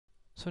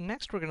So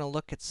next we're going to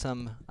look at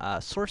some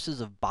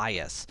sources of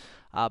bias.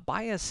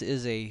 Bias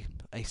is a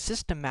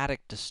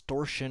systematic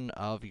distortion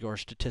of your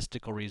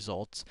statistical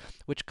results,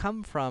 which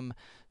come from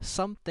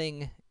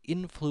something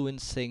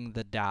influencing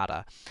the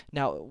data.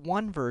 Now,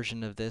 one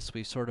version of this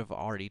we've sort of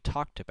already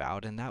talked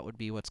about, and that would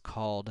be what's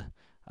called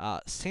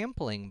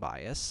sampling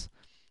bias.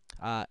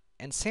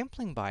 And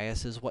sampling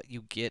bias is what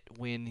you get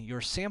when your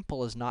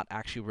sample is not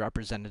actually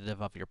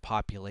representative of your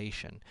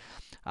population.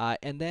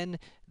 And then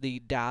the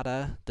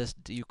data that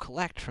you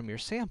collect from your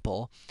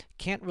sample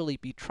can't really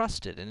be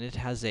trusted, and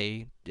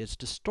it's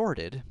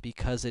distorted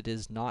because it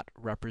is not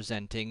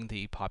representing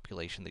the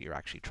population that you're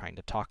actually trying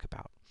to talk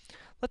about.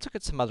 Let's look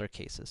at some other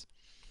cases.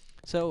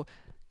 So,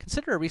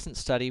 consider a recent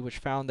study which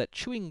found that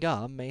chewing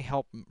gum may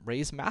help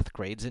raise math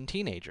grades in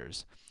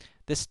teenagers.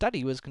 This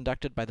study was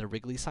conducted by the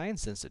Wrigley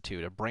Science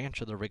Institute, a branch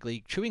of the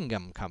Wrigley Chewing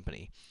Gum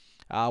Company.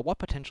 What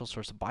potential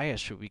source of bias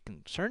should we be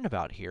concerned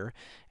about here?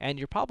 And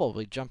you're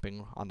probably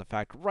jumping on the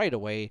fact right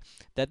away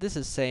that this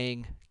is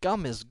saying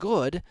gum is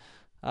good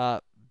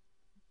from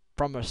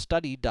a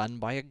study done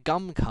by a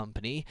gum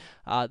company.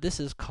 This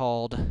is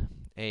called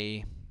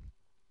a,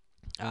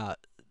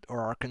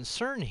 or our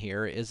concern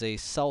here is a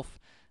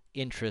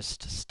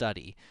self-interest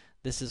study.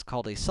 This is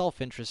called a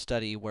self-interest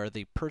study where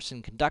the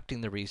person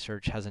conducting the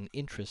research has an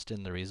interest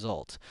in the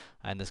result,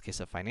 in this case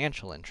a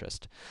financial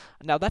interest.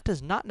 Now that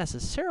does not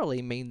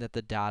necessarily mean that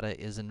the data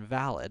is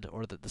invalid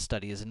or that the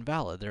study is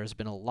invalid. There has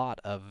been a lot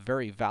of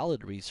very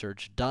valid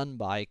research done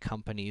by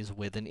companies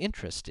with an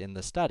interest in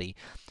the study.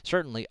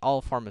 Certainly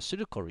all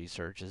pharmaceutical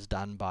research is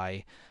done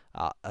by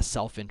a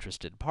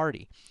self-interested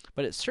party.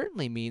 But it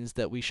certainly means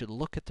that we should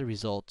look at the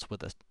results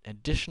with an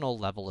additional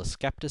level of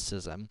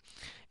skepticism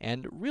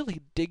and really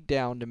dig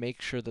down to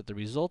make sure that the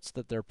results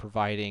that they're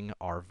providing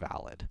are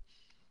valid.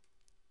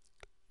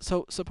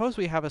 So suppose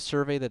we have a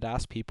survey that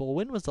asks people,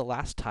 when was the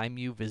last time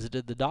you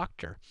visited the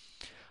doctor?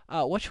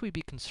 What should we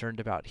be concerned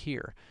about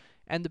here?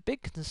 And the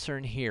big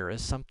concern here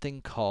is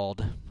something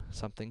called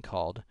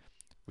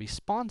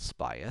response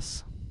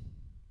bias.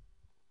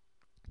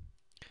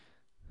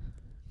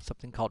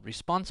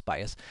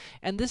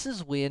 And this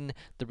is when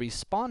the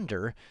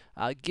responder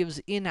gives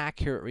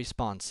inaccurate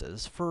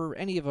responses for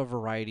any of a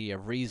variety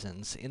of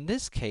reasons. In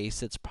this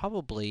case, it's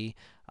probably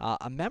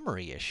a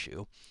memory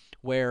issue,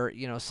 where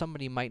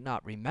somebody might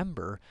not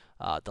remember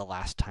the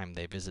last time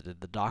they visited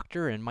the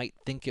doctor and might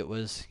think it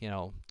was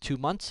 2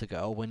 months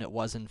ago when it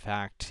was in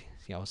fact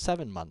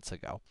 7 months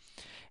ago.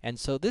 And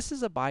so this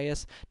is a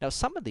bias. Now,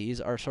 some of these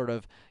are sort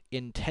of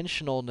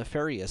intentional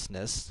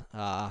nefariousness.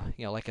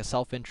 Like a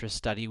self-interest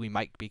study, we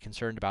might be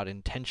concerned about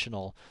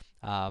intentional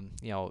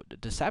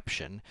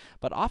deception.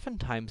 But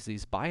oftentimes,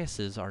 these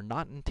biases are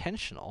not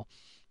intentional.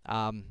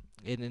 And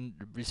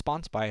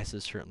response bias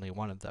is certainly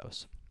one of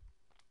those.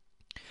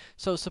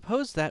 So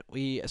suppose that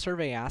a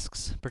survey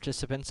asks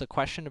participants a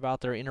question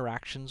about their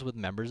interactions with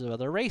members of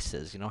other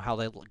races.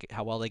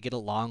 How well they get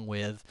along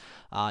with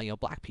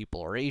black people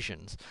or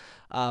Asians.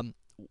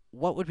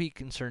 What would we be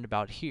concerned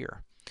about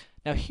here?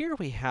 Now here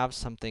we have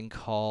something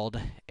called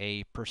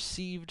a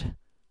perceived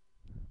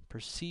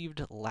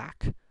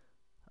lack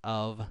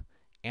of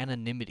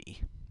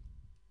anonymity.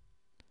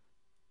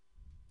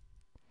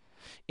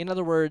 In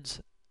other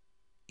words,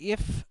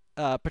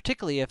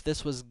 particularly if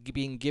this was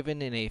being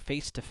given in a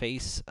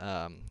face-to-face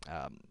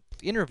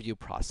interview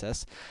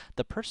process,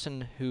 the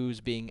person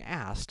who's being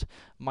asked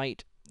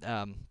might,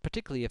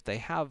 particularly if they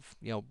have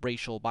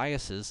racial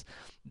biases,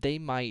 they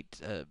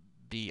might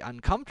be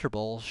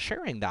uncomfortable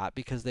sharing that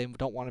because they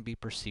don't want to be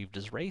perceived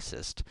as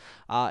racist,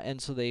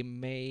 and so they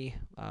may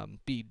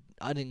be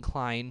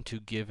uninclined to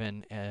give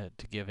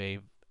a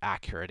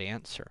accurate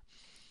answer.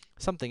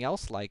 Something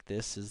else like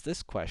this is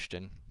this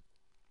question.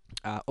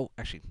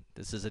 Actually,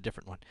 this is a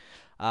different one.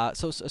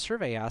 So a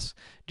survey asks,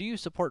 do you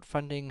support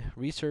funding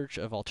research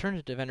of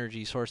alternative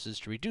energy sources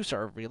to reduce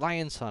our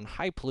reliance on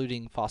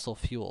high-polluting fossil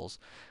fuels?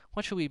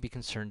 What should we be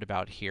concerned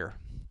about here?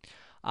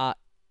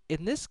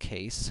 In this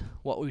case,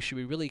 what we should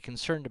be really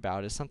concerned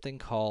about is something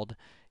called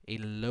a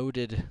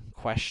loaded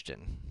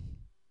question.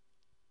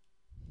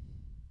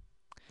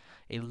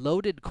 A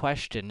loaded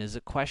question is a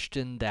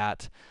question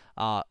that,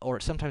 or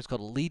sometimes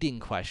called a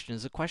leading question,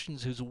 is a question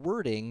whose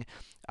wording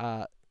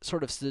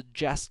sort of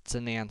suggests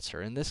an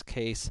answer. In this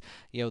case,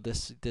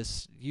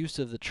 this use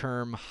of the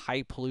term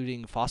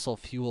high-polluting fossil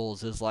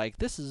fuels is like,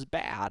 this is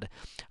bad.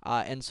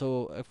 And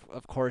so,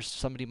 of course,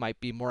 somebody might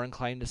be more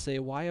inclined to say,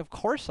 why, of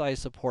course I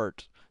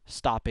support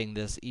stopping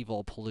this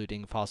evil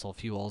polluting fossil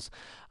fuels.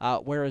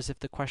 Whereas if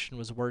the question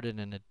was worded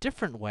in a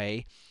different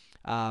way,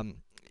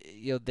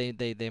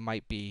 they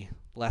might be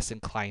less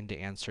inclined to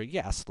answer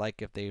yes.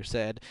 Like if they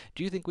said,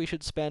 do you think we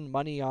should spend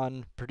money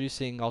on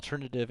producing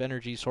alternative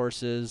energy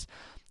sources,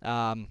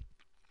 which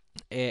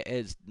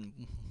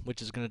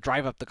is going to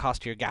drive up the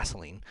cost of your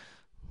gasoline?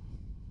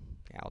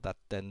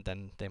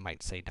 Then they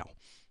might say no.